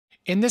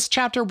In this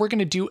chapter, we're going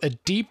to do a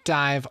deep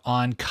dive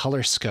on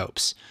color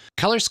scopes.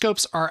 Color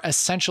scopes are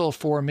essential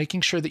for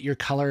making sure that your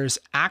colors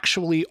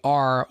actually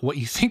are what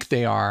you think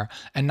they are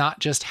and not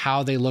just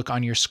how they look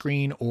on your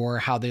screen or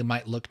how they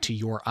might look to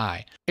your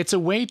eye. It's a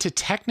way to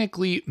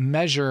technically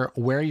measure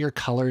where your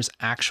colors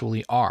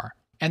actually are.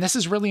 And this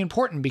is really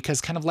important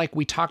because, kind of like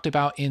we talked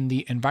about in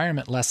the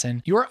environment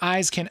lesson, your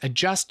eyes can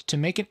adjust to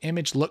make an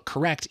image look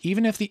correct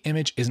even if the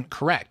image isn't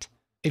correct.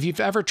 If you've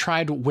ever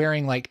tried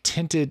wearing like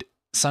tinted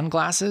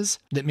sunglasses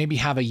that maybe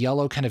have a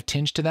yellow kind of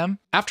tinge to them,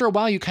 after a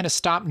while you kind of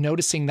stop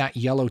noticing that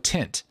yellow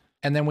tint.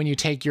 And then when you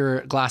take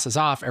your glasses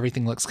off,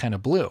 everything looks kind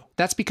of blue.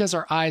 That's because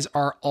our eyes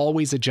are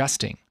always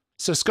adjusting.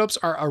 So scopes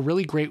are a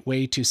really great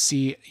way to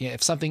see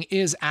if something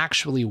is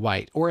actually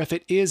white or if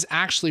it is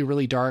actually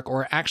really dark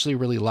or actually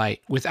really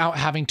light without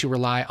having to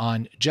rely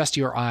on just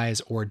your eyes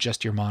or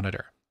just your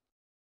monitor.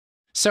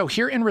 So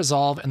here in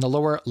Resolve, in the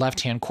lower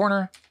left-hand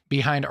corner,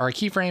 behind our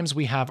keyframes,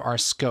 we have our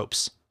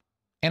scopes.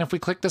 And if we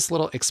click this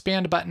little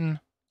expand button,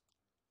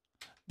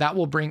 that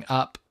will bring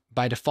up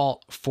by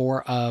default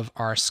 4 of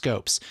our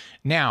scopes.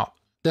 Now,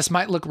 this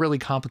might look really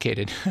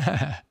complicated,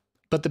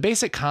 but the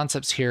basic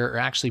concepts here are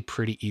actually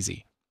pretty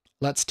easy.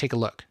 Let's take a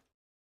look.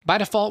 By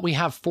default, we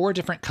have 4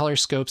 different color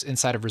scopes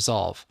inside of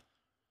Resolve: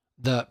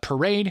 the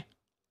parade,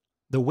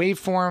 the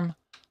waveform,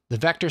 the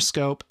vector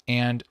scope,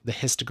 and the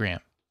histogram.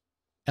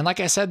 And like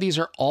I said, these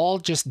are all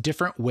just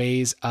different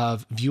ways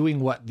of viewing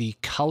what the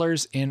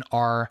colors in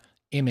our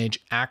image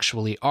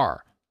actually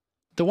are.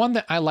 The one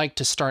that I like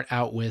to start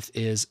out with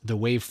is the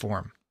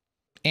waveform.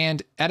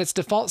 And at its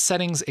default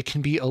settings, it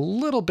can be a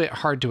little bit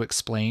hard to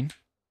explain.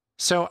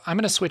 So I'm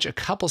going to switch a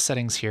couple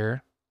settings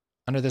here.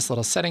 Under this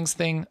little settings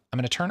thing, I'm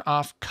going to turn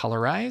off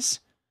colorize,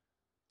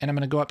 and I'm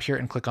going to go up here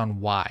and click on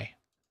Y.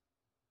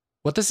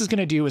 What this is going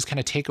to do is kind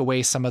of take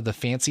away some of the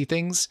fancy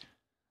things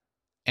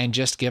and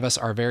just give us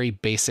our very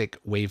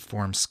basic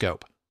waveform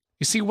scope.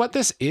 You see, what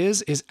this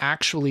is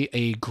actually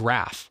a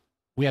graph.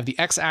 We have the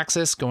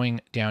x-axis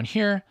going down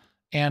here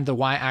and the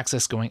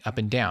y-axis going up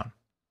and down.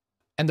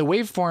 And the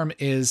waveform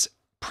is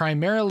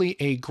primarily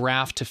a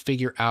graph to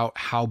figure out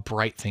how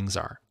bright things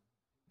are.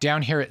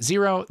 Down here at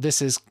 0,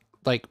 this is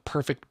like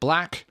perfect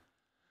black.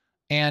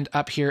 And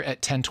up here at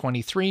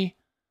 1023,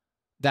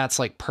 that's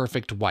like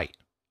perfect white.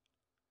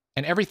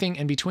 And everything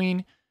in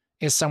between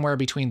is somewhere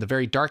between the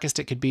very darkest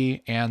it could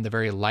be and the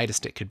very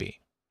lightest it could be.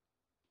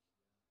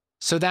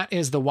 So that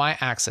is the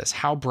y-axis,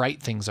 how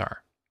bright things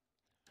are.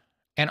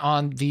 And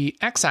on the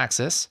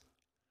x-axis,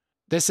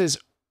 this is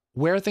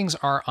where things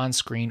are on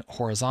screen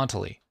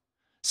horizontally.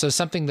 So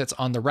something that's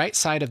on the right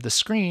side of the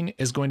screen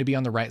is going to be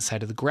on the right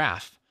side of the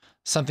graph.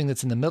 Something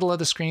that's in the middle of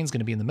the screen is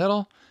going to be in the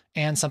middle,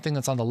 and something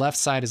that's on the left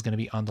side is going to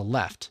be on the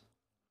left.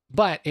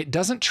 But it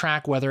doesn't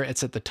track whether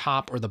it's at the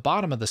top or the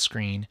bottom of the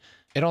screen.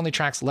 It only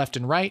tracks left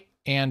and right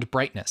and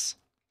brightness.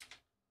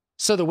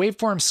 So the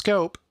waveform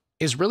scope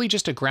is really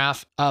just a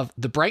graph of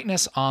the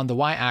brightness on the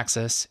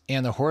y-axis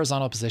and the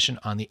horizontal position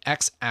on the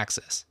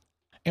x-axis.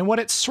 And what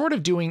it's sort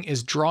of doing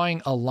is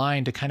drawing a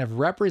line to kind of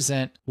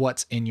represent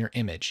what's in your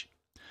image.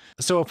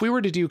 So if we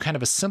were to do kind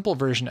of a simple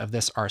version of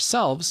this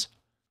ourselves,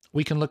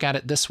 we can look at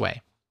it this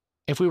way.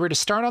 If we were to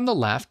start on the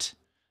left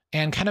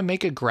and kind of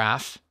make a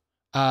graph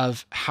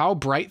of how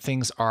bright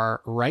things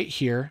are right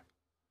here,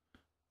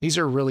 these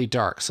are really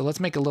dark. So let's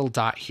make a little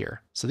dot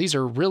here. So these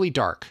are really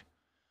dark.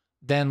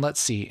 Then let's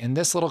see, in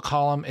this little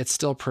column, it's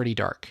still pretty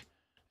dark.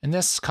 In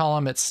this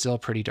column, it's still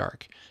pretty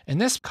dark. In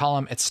this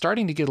column, it's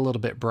starting to get a little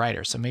bit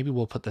brighter. So maybe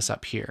we'll put this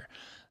up here.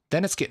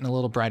 Then it's getting a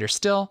little brighter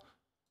still.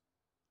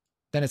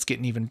 Then it's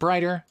getting even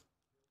brighter.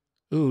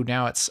 Ooh,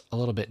 now it's a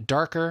little bit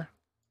darker.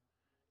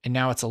 And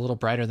now it's a little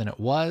brighter than it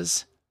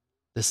was.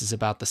 This is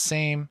about the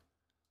same.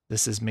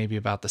 This is maybe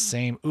about the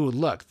same. Ooh,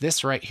 look,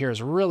 this right here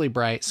is really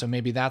bright. So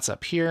maybe that's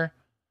up here.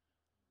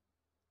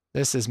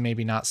 This is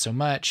maybe not so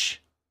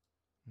much.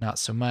 Not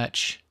so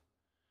much.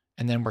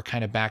 And then we're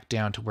kind of back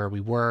down to where we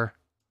were.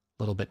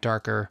 A little bit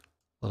darker,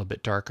 a little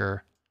bit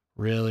darker,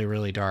 really,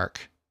 really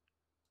dark,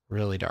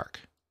 really dark.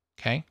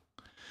 Okay.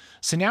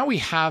 So now we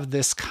have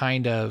this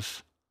kind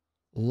of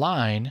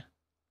line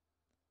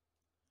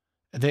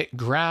that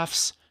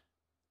graphs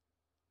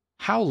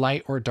how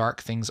light or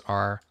dark things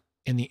are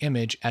in the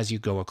image as you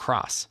go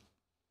across.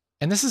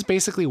 And this is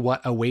basically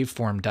what a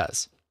waveform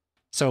does.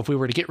 So if we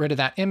were to get rid of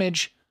that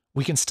image,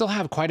 we can still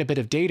have quite a bit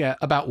of data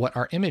about what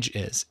our image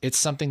is. It's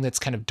something that's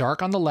kind of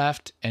dark on the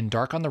left and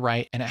dark on the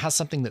right, and it has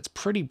something that's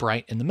pretty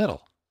bright in the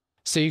middle.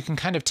 So you can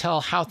kind of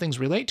tell how things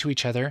relate to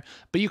each other,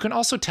 but you can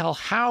also tell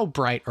how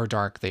bright or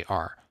dark they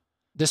are.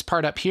 This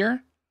part up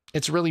here,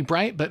 it's really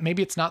bright, but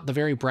maybe it's not the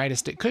very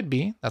brightest it could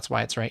be. That's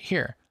why it's right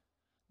here.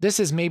 This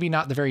is maybe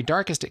not the very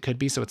darkest it could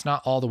be, so it's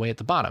not all the way at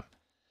the bottom.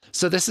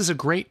 So this is a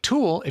great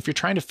tool if you're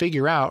trying to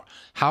figure out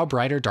how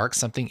bright or dark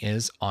something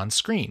is on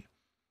screen.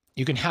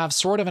 You can have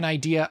sort of an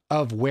idea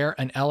of where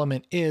an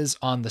element is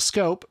on the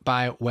scope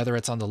by whether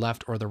it's on the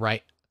left or the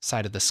right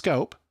side of the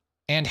scope,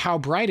 and how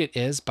bright it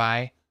is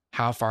by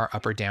how far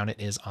up or down it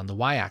is on the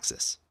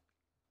y-axis.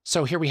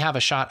 So here we have a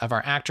shot of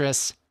our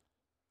actress,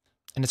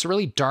 and it's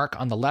really dark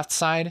on the left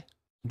side,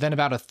 Then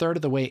about a third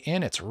of the way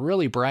in, it's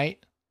really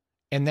bright,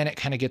 and then it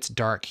kind of gets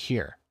dark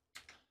here.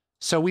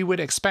 So we would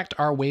expect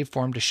our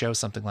waveform to show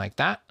something like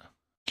that.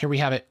 Here we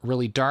have it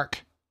really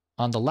dark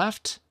on the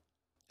left,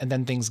 and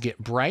then things get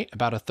bright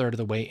about a third of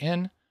the way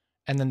in,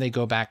 and then they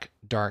go back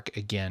dark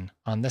again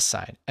on this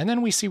side. And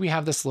then we see we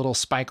have this little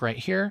spike right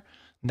here.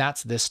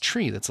 That's this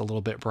tree that's a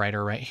little bit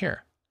brighter right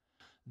here.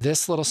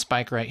 This little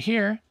spike right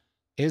here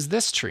is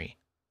this tree.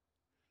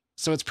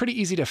 So it's pretty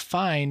easy to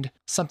find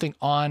something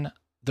on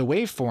the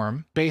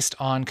waveform based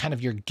on kind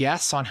of your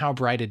guess on how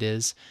bright it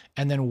is,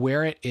 and then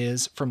where it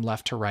is from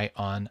left to right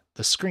on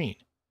the screen.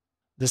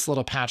 This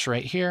little patch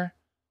right here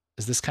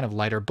is this kind of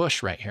lighter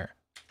bush right here.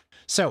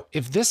 So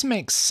if this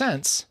makes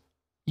sense,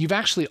 you've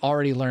actually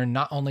already learned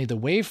not only the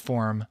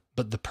waveform,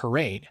 but the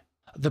parade.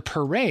 The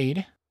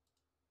parade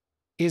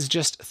is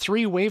just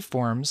 3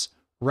 waveforms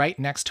right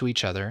next to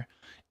each other,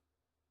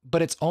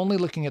 but it's only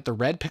looking at the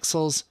red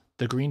pixels,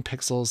 the green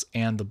pixels,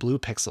 and the blue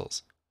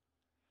pixels.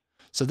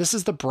 So this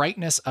is the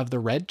brightness of the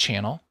red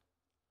channel,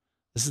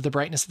 this is the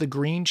brightness of the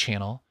green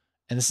channel,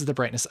 and this is the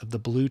brightness of the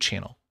blue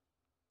channel.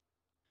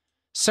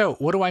 So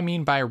what do I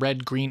mean by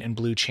red, green, and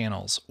blue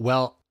channels?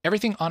 Well,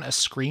 everything on a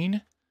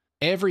screen,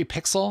 every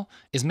pixel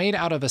is made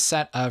out of a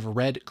set of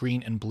red,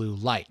 green, and blue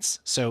lights.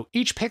 So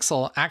each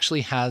pixel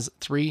actually has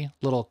 3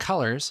 little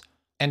colors,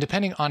 and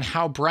depending on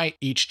how bright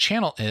each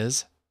channel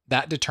is,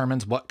 that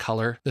determines what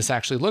color this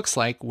actually looks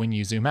like when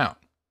you zoom out.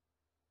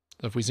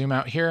 So if we zoom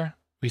out here,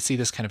 we see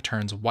this kind of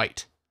turns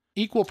white.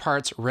 Equal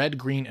parts red,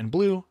 green, and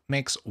blue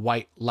makes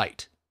white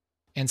light.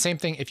 And same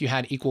thing if you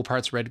had equal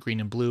parts red, green,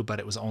 and blue, but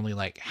it was only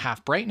like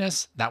half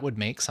brightness, that would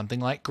make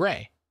something like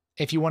gray.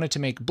 If you wanted to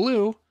make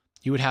blue,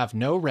 you would have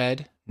no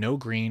red, no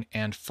green,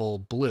 and full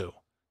blue.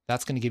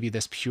 That's going to give you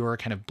this pure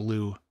kind of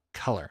blue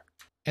color.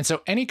 And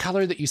so any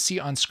color that you see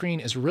on screen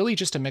is really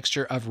just a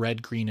mixture of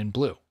red, green, and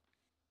blue.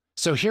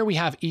 So here we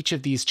have each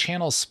of these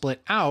channels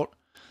split out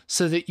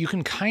so that you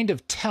can kind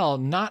of tell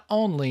not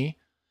only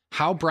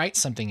how bright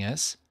something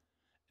is,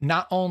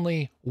 not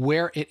only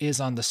where it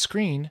is on the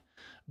screen,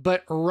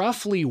 but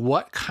roughly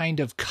what kind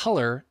of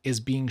color is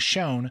being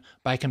shown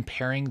by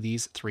comparing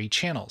these 3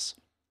 channels.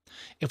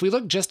 If we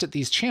look just at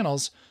these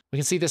channels, we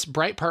can see this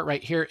bright part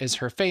right here is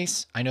her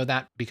face. I know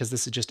that because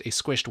this is just a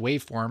squished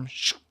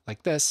waveform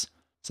like this.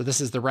 So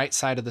this is the right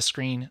side of the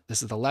screen.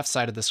 This is the left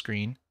side of the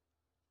screen.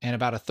 And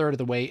about a third of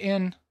the way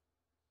in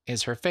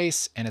is her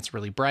face, and it's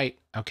really bright.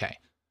 Okay.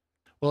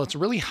 Well, it's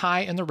really high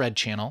in the red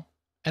channel,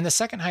 and the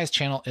second highest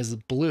channel is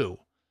blue.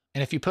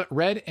 And if you put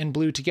red and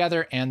blue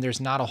together and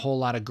there's not a whole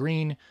lot of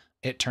green,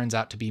 it turns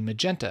out to be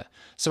magenta.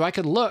 So I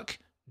could look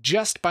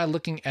just by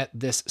looking at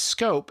this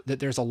scope that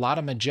there's a lot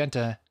of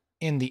magenta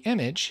in the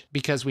image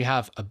because we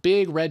have a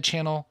big red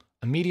channel,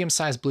 a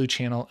medium-sized blue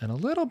channel, and a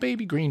little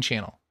baby green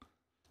channel.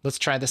 Let's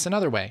try this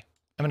another way.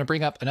 I'm going to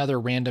bring up another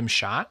random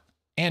shot,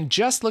 and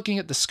just looking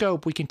at the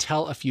scope, we can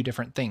tell a few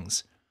different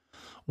things.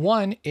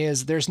 One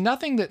is there's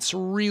nothing that's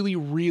really,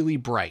 really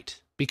bright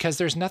because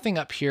there's nothing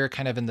up here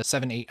kind of in the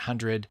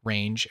 700-800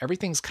 range.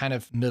 Everything's kind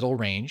of middle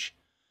range.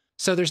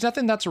 So there's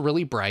nothing that's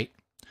really bright.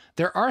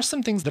 There are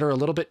some things that are a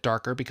little bit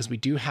darker because we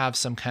do have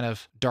some kind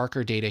of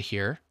darker data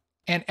here.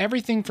 And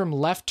everything from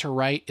left to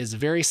right is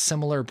very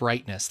similar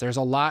brightness. There's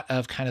a lot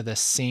of kind of the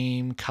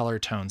same color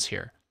tones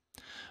here.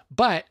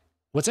 But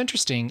what's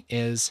interesting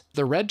is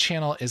the red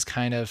channel is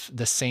kind of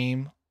the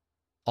same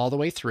all the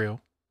way through.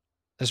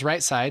 This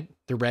right side,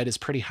 the red is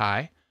pretty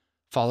high,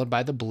 followed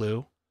by the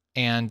blue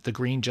and the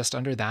green just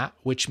under that,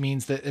 which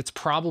means that it's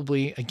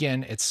probably,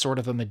 again, it's sort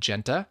of a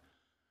magenta,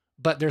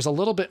 but there's a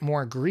little bit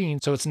more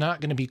green, so it's not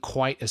going to be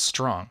quite as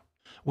strong.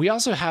 We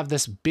also have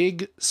this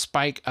big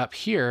spike up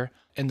here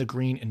in the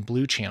green and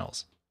blue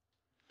channels,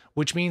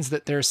 which means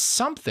that there's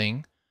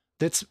something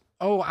that's,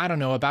 I don't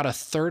know, about a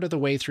third of the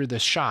way through the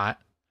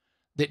shot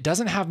that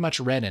doesn't have much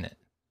red in it.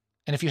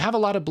 And if you have a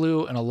lot of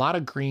blue and a lot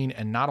of green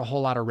and not a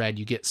whole lot of red,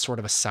 you get sort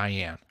of a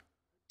cyan.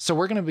 So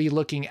we're going to be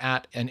looking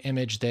at an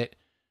image that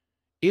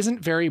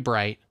isn't very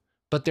bright,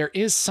 but there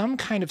is some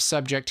kind of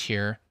subject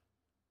here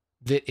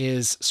that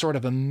is sort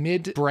of a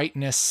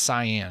mid-brightness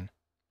cyan.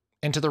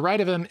 And to the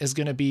right of him is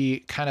going to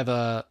be kind of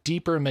a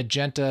deeper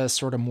magenta,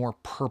 sort of more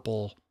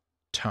purple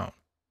tone.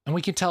 And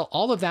we can tell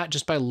all of that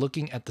just by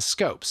looking at the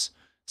scopes.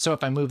 So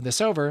if I move this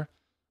over,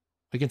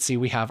 we can see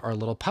we have our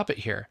little puppet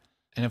here.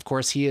 And of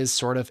course, he is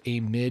sort of a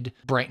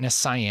mid-brightness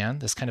cyan,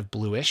 this kind of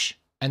bluish.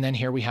 And then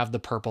here we have the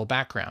purple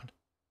background.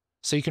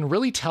 So you can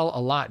really tell a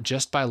lot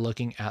just by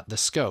looking at the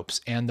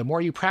scopes. And the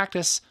more you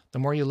practice, the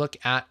more you look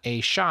at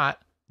a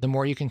shot, the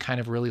more you can kind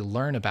of really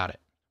learn about it.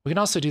 We can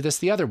also do this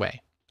the other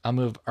way. I'll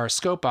move our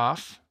scope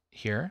off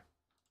here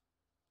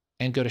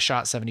and go to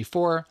shot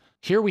 74.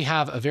 Here we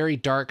have a very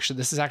dark,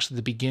 this is actually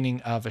the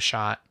beginning of a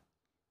shot,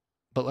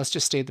 but let's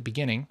just stay at the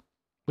beginning.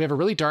 We have a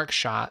really dark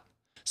shot.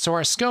 So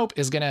our scope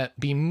is going to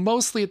be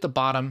mostly at the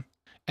bottom.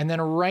 And then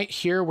right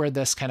here where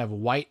this kind of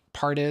white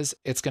part is,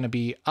 it's going to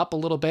be up a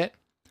little bit,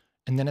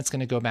 and then it's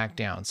going to go back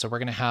down. So we're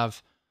going to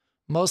have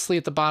mostly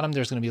at the bottom,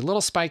 there's going to be a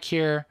little spike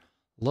here,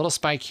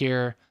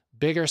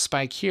 bigger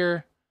spike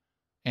here,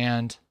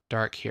 and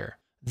dark here.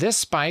 This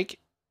spike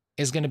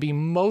is going to be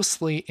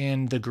mostly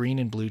in the green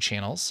and blue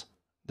channels.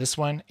 This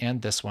one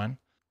and this one.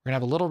 We're going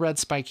to have a little red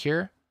spike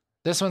here.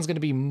 This one's going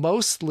to be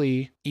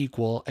mostly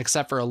equal,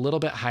 except for a little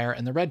bit higher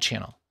in the red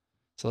channel.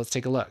 So let's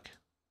take a look.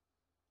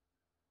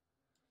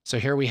 So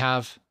here we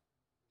have,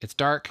 it's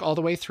dark all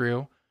the way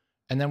through.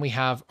 And then we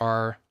have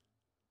our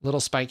little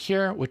spike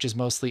here, which is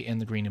mostly in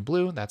the green and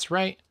blue. That's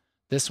right.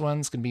 This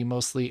one's going to be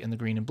mostly in the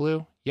green and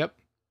blue. Yep.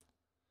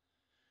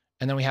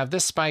 And then we have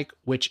this spike,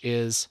 which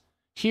is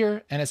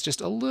here, and it's just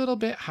a little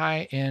bit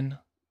high in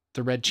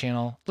the red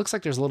channel. Looks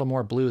like there's a little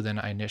more blue than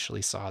I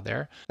initially saw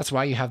there. That's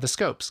why you have the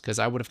scopes, because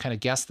I would have kind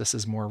of guessed this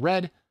is more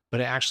red,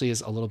 but it actually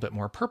is a little bit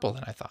more purple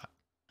than I thought.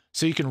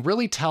 So you can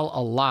really tell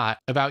a lot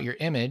about your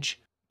image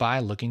by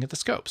looking at the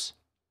scopes.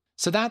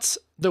 So that's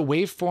the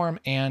waveform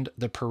and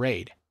the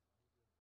parade.